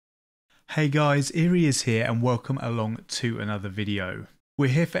Hey guys, Eerie is here and welcome along to another video. We're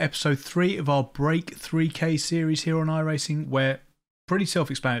here for episode 3 of our Break 3K series here on iRacing, where, pretty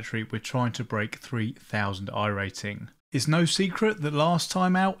self-explanatory, we're trying to break 3,000 iRating. It's no secret that last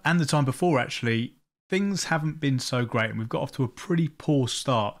time out, and the time before actually, things haven't been so great and we've got off to a pretty poor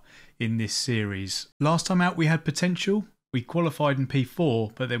start in this series. Last time out we had potential, we qualified in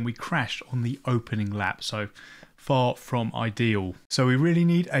P4, but then we crashed on the opening lap, so far from ideal. So we really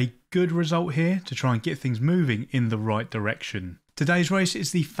need a good result here to try and get things moving in the right direction. Today's race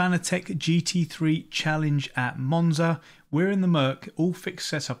is the Fanatec GT3 Challenge at Monza. We're in the Merc, all fixed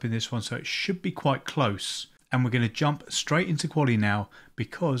setup in this one, so it should be quite close. And we're going to jump straight into quali now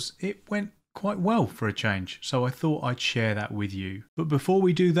because it went quite well for a change, so I thought I'd share that with you. But before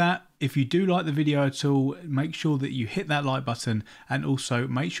we do that, if you do like the video at all, make sure that you hit that like button and also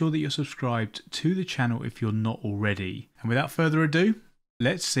make sure that you're subscribed to the channel if you're not already. And without further ado,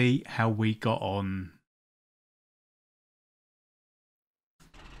 let's see how we got on.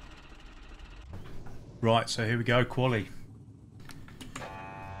 Right, so here we go, quali.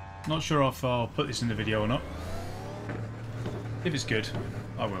 Not sure if I'll put this in the video or not. If it's good,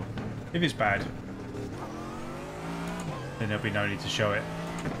 I will. If it's bad, then there'll be no need to show it.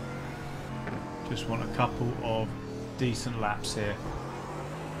 Just want a couple of decent laps here.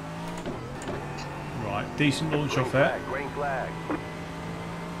 Right, decent launch off there. Green flag.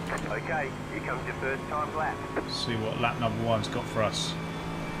 Okay, here comes your first time lap. Let's see what lap number 1's got for us.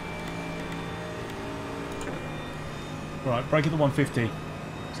 Right, break at the 150.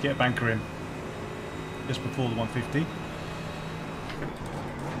 Let's get a banker in. Just before the 150.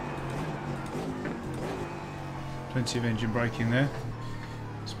 Plenty of engine braking there.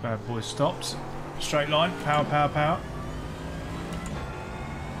 This bad boy stopped. Straight line, power, power, power.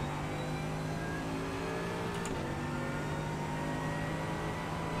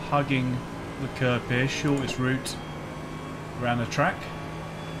 Hugging the curb here, shortest route around the track.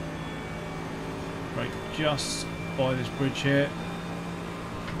 Brake just by this bridge here.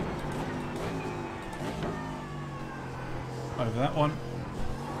 Over that one.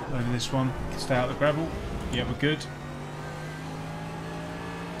 Over this one. Stay out of the gravel. Yeah, we're good.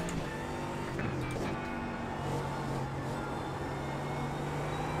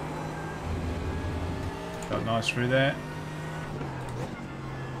 Got nice through there.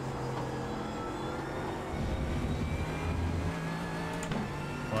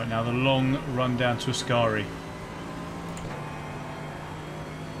 Right, now the long run down to Ascari.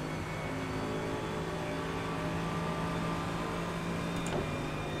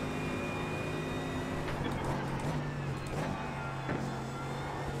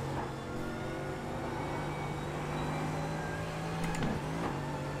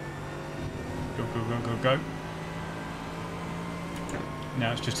 Go.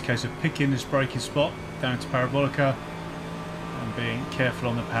 Now it's just a case of picking this braking spot down to Parabolica and being careful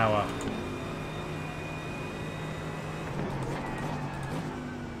on the power.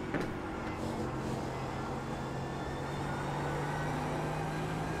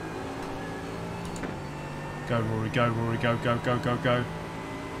 Go Rory, go Rory, go, go, go, go, go.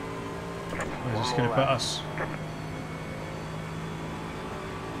 Where's this going to put us?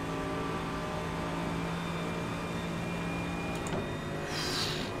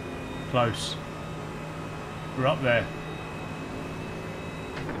 Close. We're up there.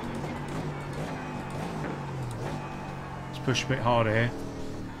 Let's push a bit harder here.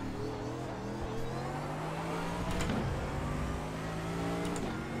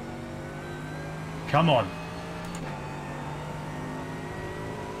 Come on.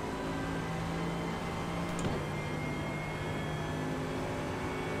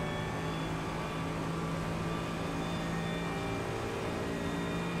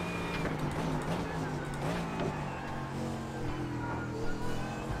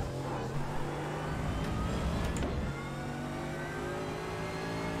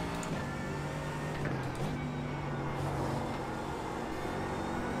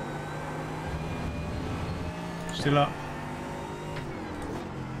 Still up.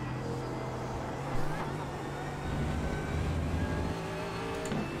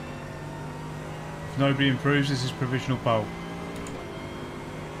 If nobody improves, this is provisional pole.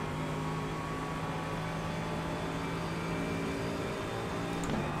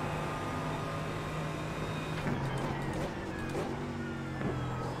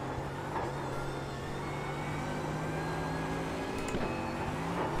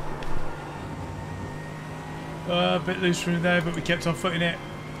 A bit loose through there, but we kept on footing it.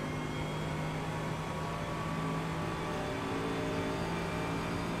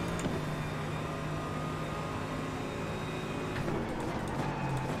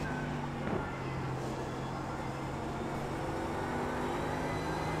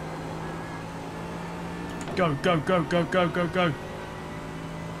 Go, go, go, go, go, go, go.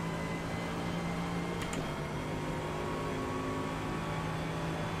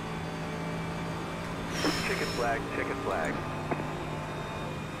 Checkered flag, checkered flag.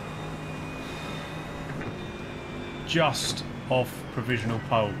 Just off provisional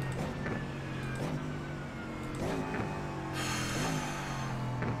pole.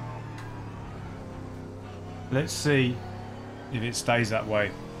 Let's see if it stays that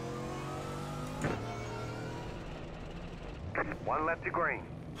way. One lap to green.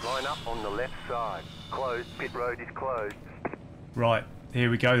 Line up on the left side. Closed. Pit road is closed. Right, here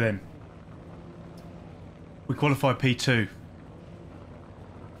we go then. We qualify P2.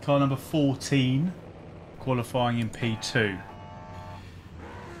 Car number 14 qualifying in P2.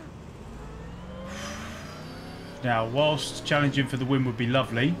 Now, whilst challenging for the win would be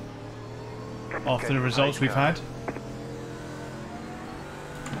lovely, after the results we've had,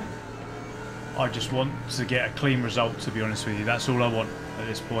 I just want to get a clean result, to be honest with you. That's all I want at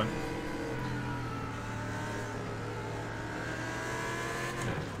this point.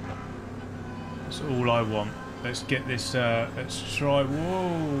 That's all I want. Let's get this, let's try,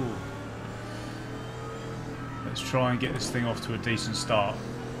 whoa. Let's try and get this thing off to a decent start.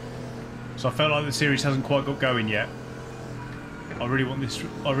 So I felt like the series hasn't quite got going yet. I really want this,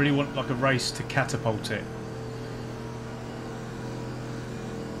 I really want like a race to catapult it.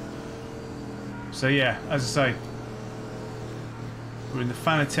 So yeah, as I say, we're in the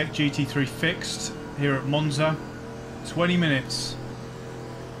Fanatec GT3 fixed here at Monza. 20 minutes.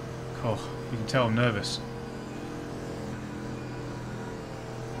 Oh, you can tell I'm nervous.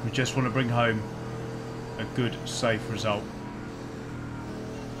 We just want to bring home a good, safe result.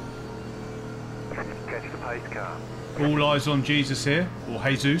 Catch the pace car. All eyes on Jesus here, or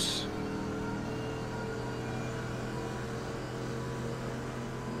Jesus.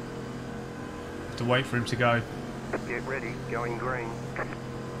 Have to wait for him to go. Get ready. Going green.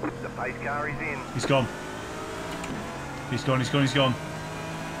 The pace car is in. He's gone. He's gone, he's gone, he's gone.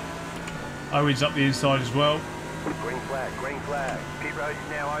 Owen's up the inside as well. Green flag, green flag. Pit road is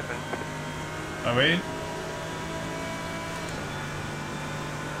now open. Owen.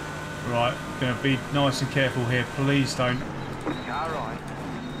 Right, going to be nice and careful here. Please don't. Car right.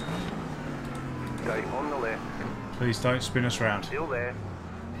 Stay on the left. Please don't spin us round. Still there.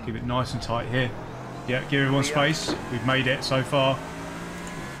 Keep it nice and tight here. Yeah, give everyone space. We've made it so far.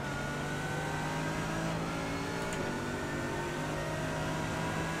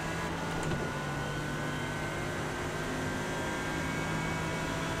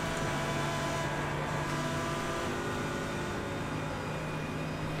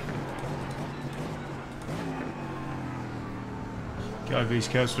 Get over these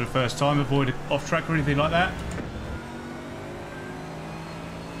curves for the first time. Avoid off track or anything like that.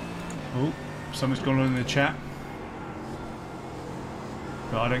 Oh, something's gone on in the chat.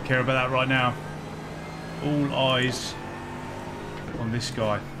 But I don't care about that right now. All eyes on this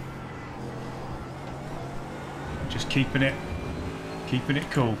guy. Just keeping it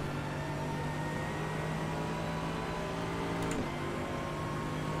cool.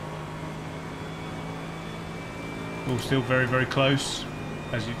 All still very, very close,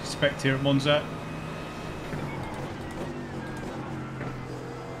 as you'd expect here at Monza.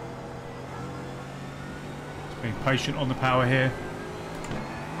 Just being patient on the power here.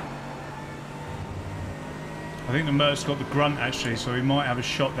 I think the Merc's got the grunt actually, so he might have a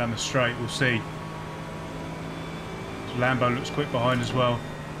shot down the straight. We'll see. Lambo looks quick behind as well.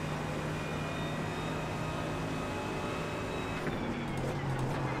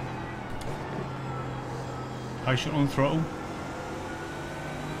 Patient on the throttle.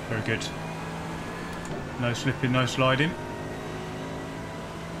 Very good. No slipping, no sliding.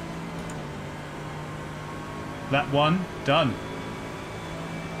 That one, done.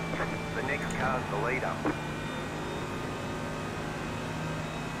 The next car's the leader.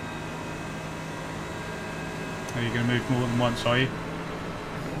 Are you going to move more than once, are you?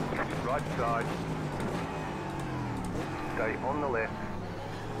 Right side. Stay on the left.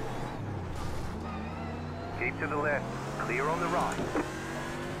 Keep to the left. Clear on the right.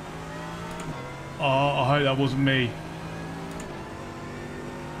 Oh, I hope that wasn't me.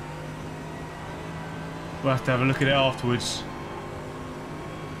 We'll have to have a look at it afterwards.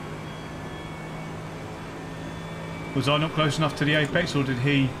 Was I not close enough to the apex, or did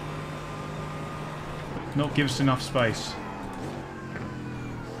he not give us enough space?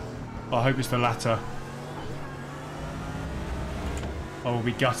 I hope it's the latter. I will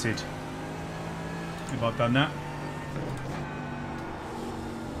be gutted if I've done that.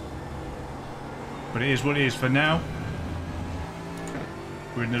 But it is what it is for now.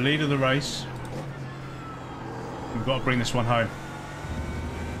 We're in the lead of the race. We've got to bring this one home.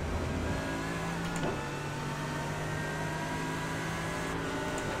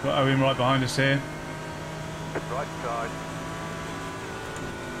 Got Owen right behind us here. Right side.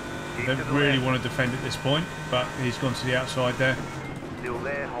 I don't really want to defend at this point, but he's gone to the outside there. Still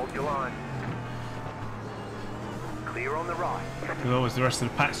there, hold your line. Clear on the right. Because otherwise the rest of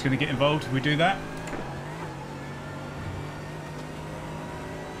the pack's going to get involved if we do that.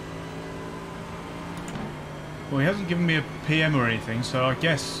 Well, he hasn't given me a PM or anything, so I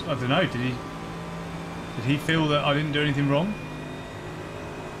guess, I don't know, did he feel that I didn't do anything wrong?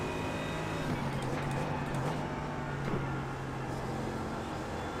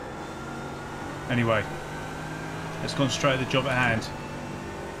 Anyway, let's concentrate on the job at hand.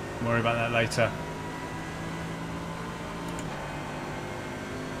 Worry about that later.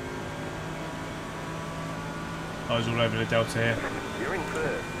 Eyes all over the Delta here. You're in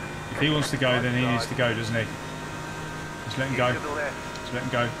first. If he wants to go, then he needs to go, doesn't he? Just let him go. Just let him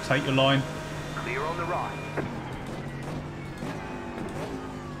go. Take your line. Clear on the right.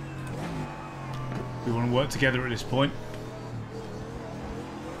 We want to work together at this point.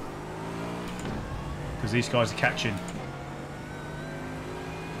 Because these guys are catching.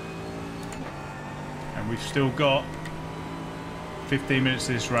 And we've still got 15 minutes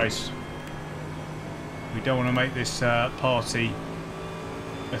to this race. We don't want to make this party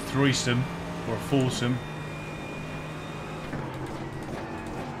a threesome or a foursome.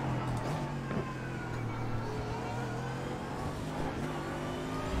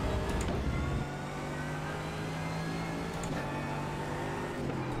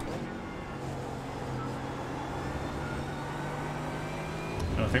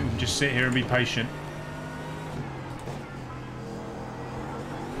 I think we can just sit here and be patient.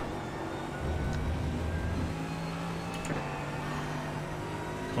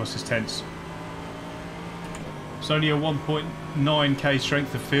 This is tense. It's only a 1.9k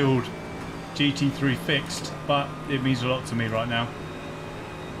strength of field GT3 fixed, but it means a lot to me right now.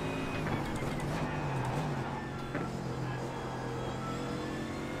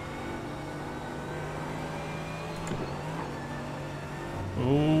 Oh,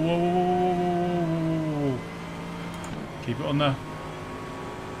 keep it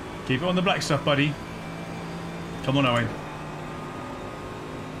on the black stuff, buddy. Come on, Owen.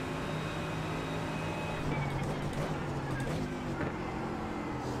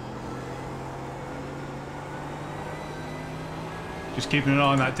 Just keeping an eye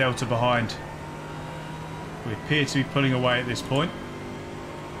on that Delta behind. We appear to be pulling away at this point,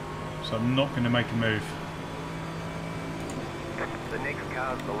 so I'm not going to make a move. The next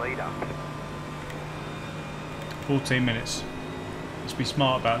car's the leader. 14 minutes. Let's be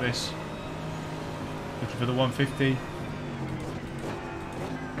smart about this. Looking for the 150.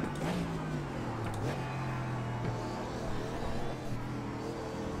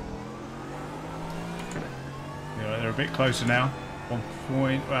 Yeah, they're a bit closer now. 1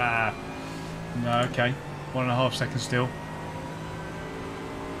 point. No, okay. 1.5 seconds still.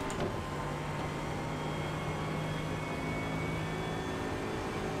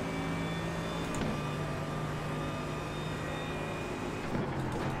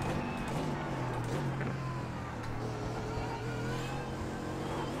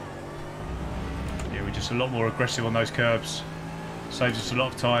 Yeah, we're just a lot more aggressive on those curbs. Saves us a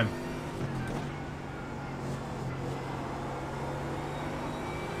lot of time.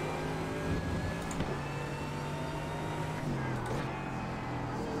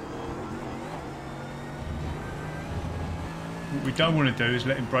 What we don't want to do is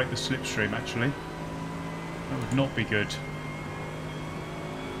let him break the slipstream, actually. That would not be good. So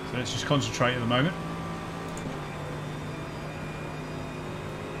let's just concentrate at the moment.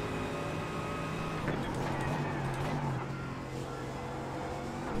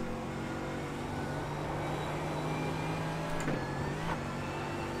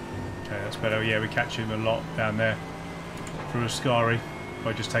 Okay, that's better. Yeah, we catch him a lot down there through Ascari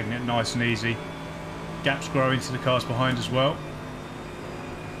by just taking it nice and easy. Gaps grow into the cars behind as well.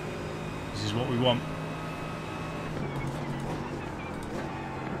 This is what we want.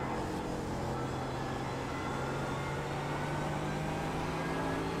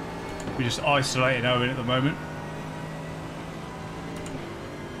 We're just isolating Owen at the moment.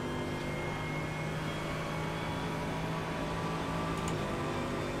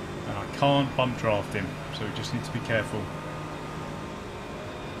 And I can't bump draft him, so we just need to be careful.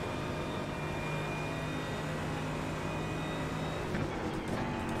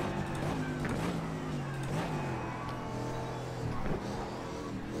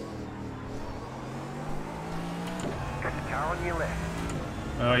 Car on your left.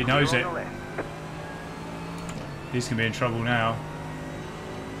 He knows it. He's going to be in trouble now.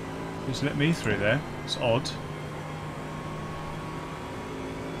 Just let me through there. It's odd.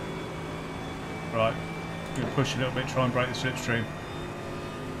 Right. I'm going to push a little bit, try and break the slipstream.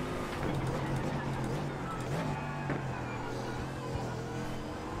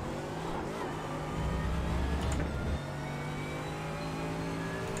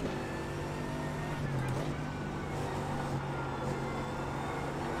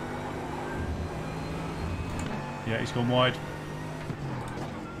 Yeah, he's gone wide.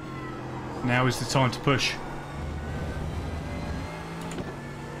 Now is the time to push.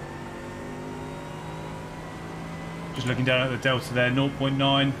 Just looking down at the delta there,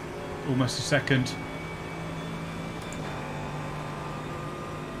 0.9, almost a second.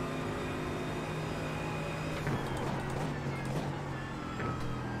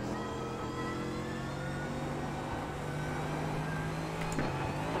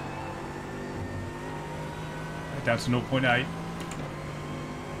 Down to 0.8.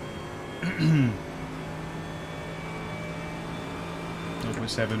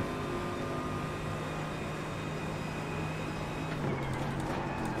 0.7.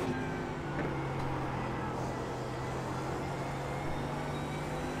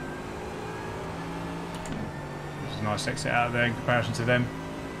 There's a nice exit out there in comparison to them.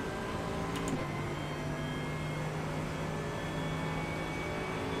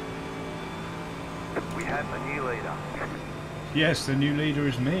 We have a new leader. Yes, the new leader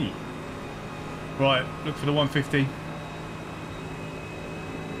is me. Right, look for the 150.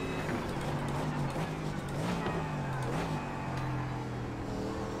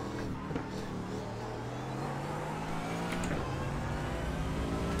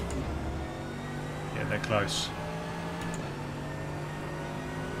 Yeah, they're close.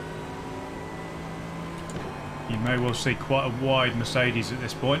 You may well see quite a wide Mercedes at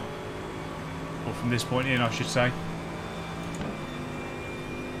this point. Or from this point in, I should say.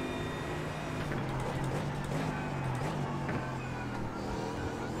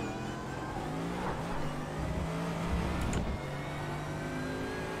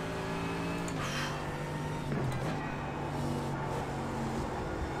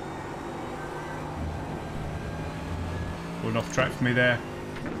 Going off track for me there.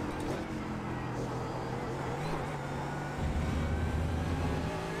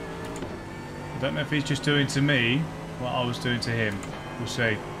 I don't know if he's just doing to me what I was doing to him. We'll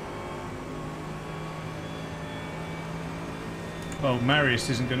see. Well, Marius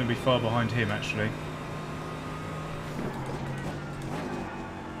isn't going to be far behind him, actually.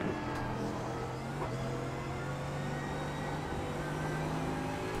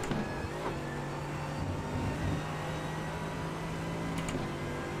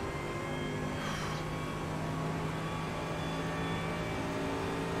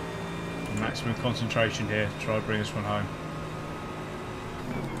 Maximum concentration here to try to bring this one home.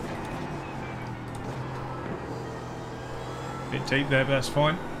 Bit deep there, but that's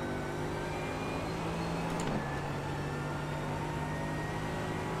fine.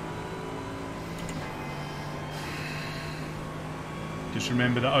 Just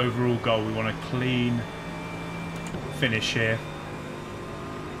remember the overall goal. We want a clean finish here.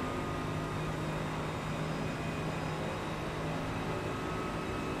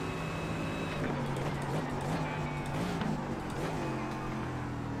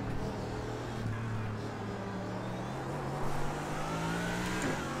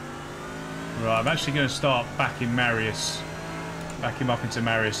 Right, I'm actually going to start backing Marius. Back him up into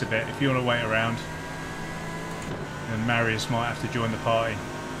Marius a bit. If you want to wait around, then Marius might have to join the party.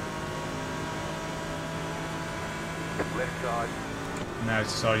 Left side. Now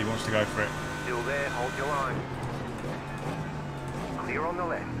he's decided he wants to go for it. Still there, hold your line. Clear on the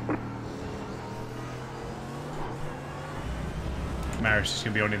left. Marius is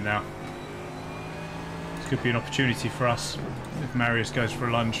going to be on him now. This could be an opportunity for us if Marius goes for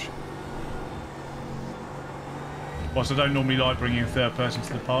a lunge. Whilst I don't normally like bringing a third person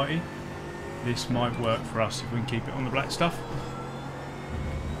to the party, this might work for us if we can keep it on the black stuff.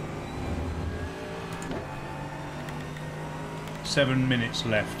 Seven minutes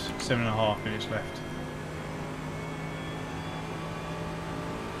left. 7.5 minutes left.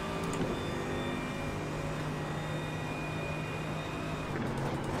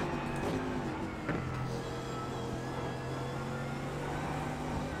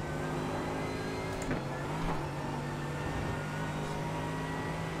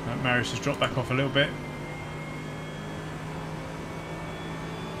 Marius has dropped back off a little bit.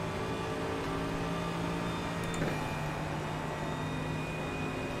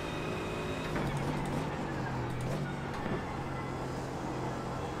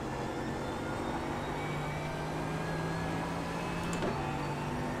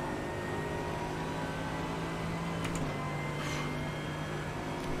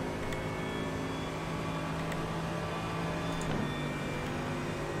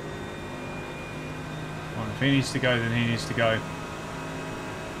 he needs to go, then he needs to go.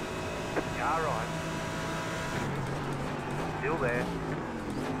 Car right. Still there.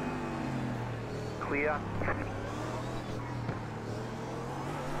 Clear.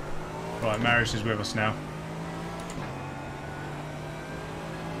 Right, Marius is with us now.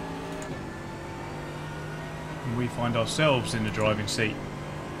 And we find ourselves in the driving seat.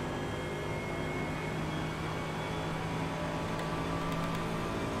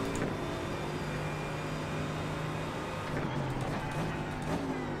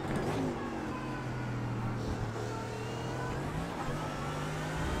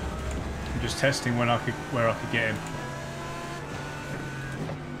 I'm just testing where I could get him.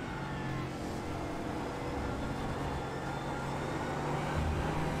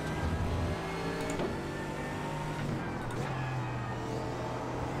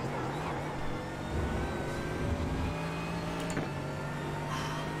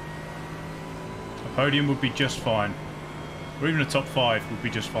 Podium would be just fine, or even a top 5 would be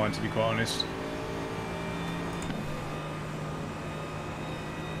just fine, to be quite honest.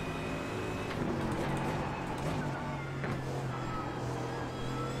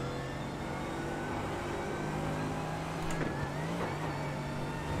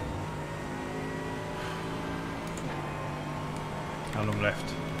 How long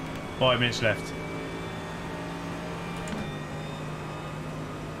left? 5 minutes left.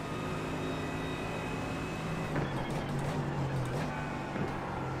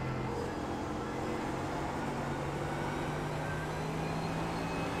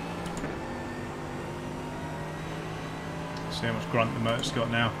 See how much grunt the motor's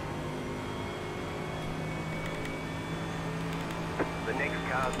got now. The next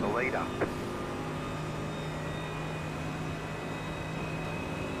car's the leader.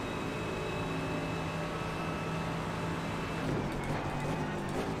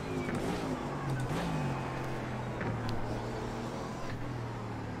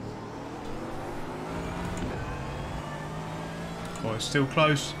 Oh, it's still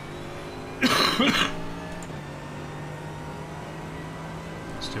close.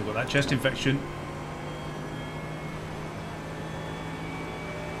 Still got that chest infection.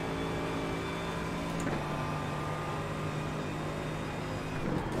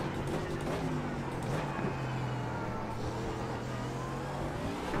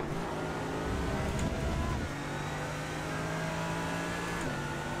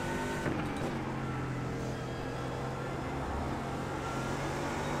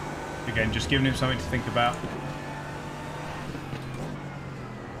 Again, just giving him something to think about,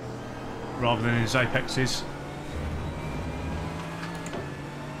 rather than his apexes.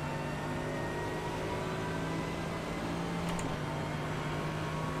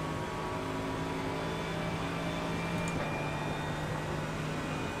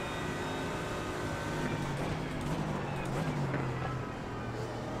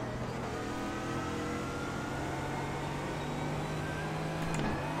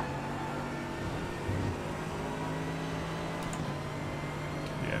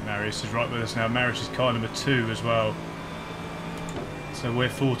 Marius is right with us now. Marius is car number 2 as well. So we're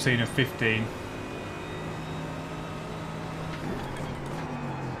 14 and 15.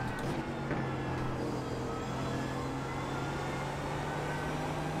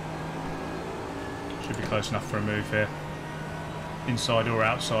 Should be close enough for a move here. Inside or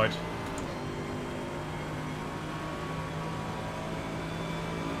outside.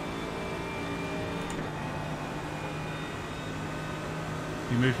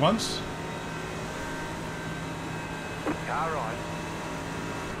 You move once. Car right.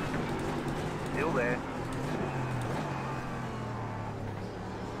 Still there.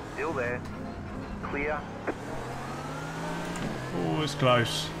 Still there. Clear. Oh, it's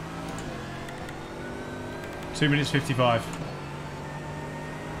close. 2 minutes 55.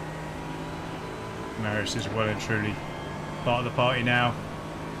 Marius is well and truly part of the party now.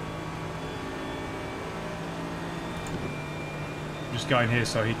 Just going here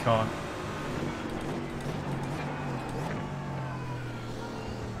so he can't.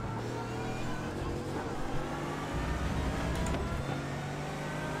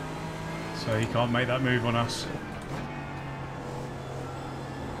 So he can't make that move on us.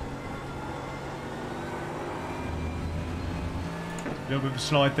 A little bit of a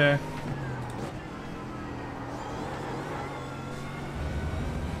slide there.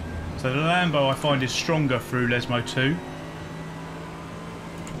 So the Lambo I find is stronger through Lesmo 2.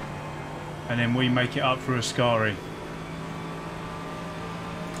 And then we make it up through Ascari.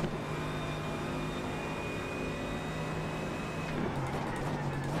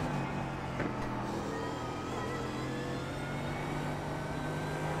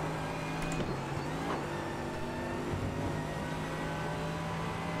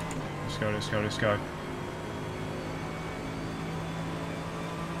 go, let's go, let's go.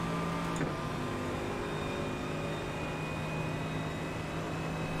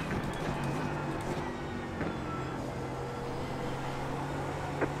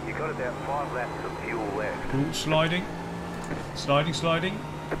 You got about 5 laps of fuel left. Ooh, sliding. Sliding, sliding.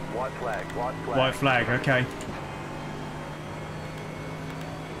 White flag, white flag. White flag, okay.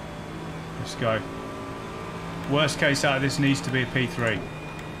 Let's go. Worst case out of this needs to be a P3.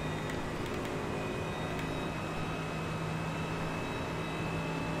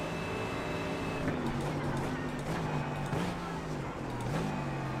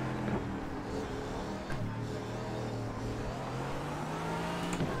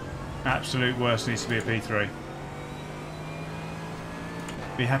 Absolute worst needs to be a P3.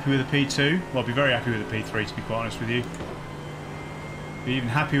 Be happy with a P2. Well, I'll be very happy with a P3 to be quite honest with you. Be even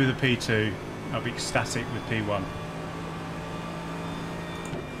happy with a P2. I'll be ecstatic with P1.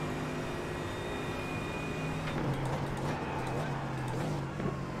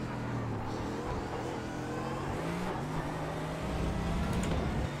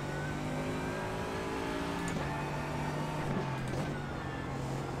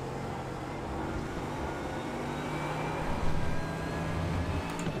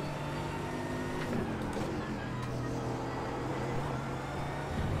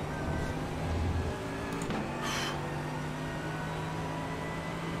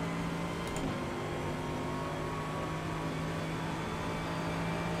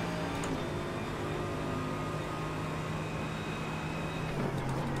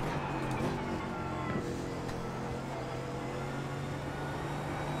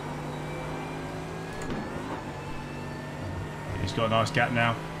 He's got a nice gap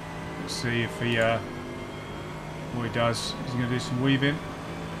now. Let's see if he what he does. He's going to do some weaving.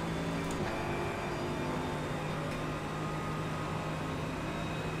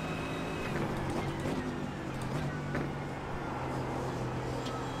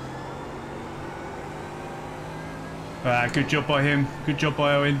 Good job by him. Good job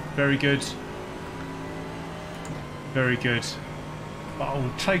by Owen. Very good. Very good.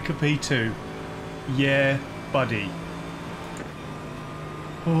 Oh, take a P2. Yeah, buddy.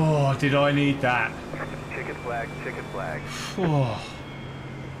 Oh, did I need that? Chicken flag, chicken flag. Oh.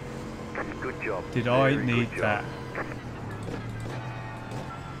 Good job. Did I need that?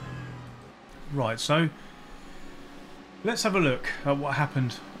 Right, so let's have a look at what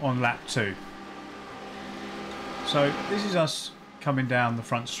happened on lap 2. So this is us coming down the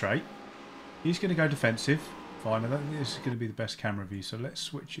front straight. He's going to go defensive. Fine, I don't think this is going to be the best camera view, so let's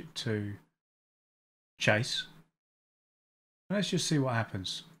switch it to chase. Let's just see what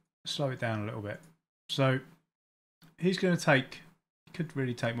happens. Slow it down a little bit. So he's going to take, he could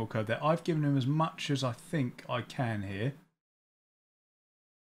really take more curve there. I've given him as much as I think I can here.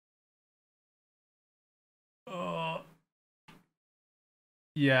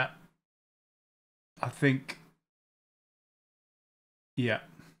 Yeah. I think, yeah.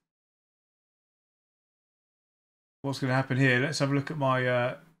 What's going to happen here? Let's have a look at my,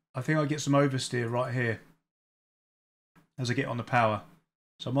 I think I'll get some oversteer right here as I get on the power.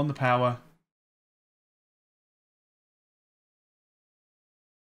 So I'm on the power.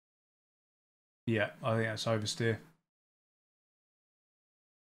 Yeah, I think that's oversteer.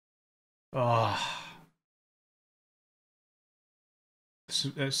 Oh. So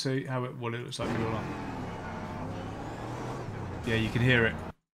let's see how it, what it looks like. Yeah, you can hear it.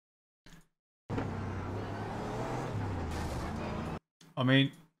 I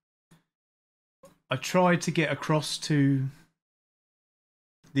mean, I tried to get across to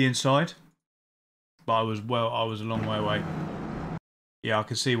the inside, but I was a long way away. Yeah, I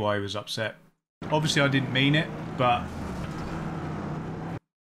can see why he was upset. Obviously, I didn't mean it, but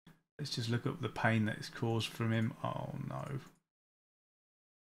let's just look at the pain that it's caused from him. Oh no.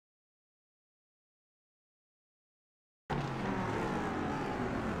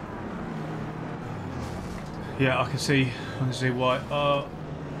 Yeah, I can see why.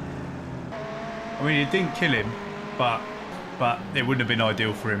 I mean, it didn't kill him, but it wouldn't have been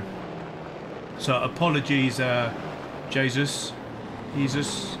ideal for him. So apologies, Jesus,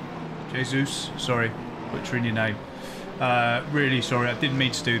 sorry, butchering your name. Really sorry, I didn't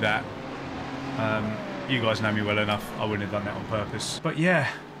mean to do that. You guys know me well enough, I wouldn't have done that on purpose. But yeah,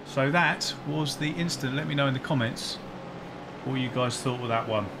 so that was the incident. Let me know in the comments what you guys thought of that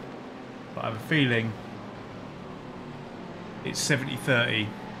one. But I have a feeling it's 70-30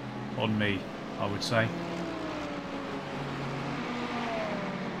 on me, I would say.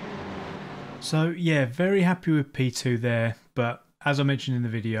 So yeah, very happy with P2 there, but as I mentioned in the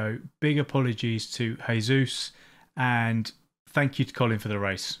video, big apologies to Jesus and thank you to Colin for the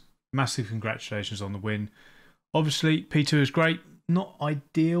race. massive congratulations on the win. Obviously, P2 is great. Not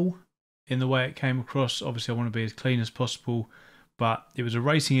ideal in the way it came across. Obviously, I want to be as clean as possible. But it was a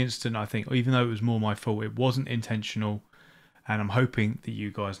racing incident, I think. Even though it was more my fault, it wasn't intentional. And I'm hoping that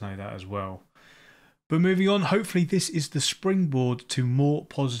you guys know that as well. But moving on, hopefully this is the springboard to more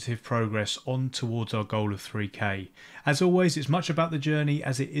positive progress on towards our goal of 3K. As always, it's much about the journey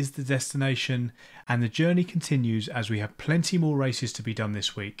as it is the destination, and the journey continues as we have plenty more races to be done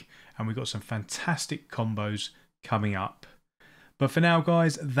this week, and we've got some fantastic combos coming up. But for now,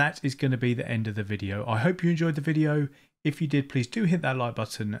 guys, that is going to be the end of the video. I hope you enjoyed the video. If you did, please do hit that like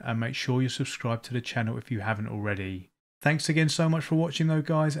button and make sure you're subscribed to the channel if you haven't already. Thanks again so much for watching though,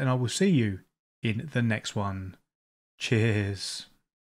 guys, and I will see you in the next one. Cheers.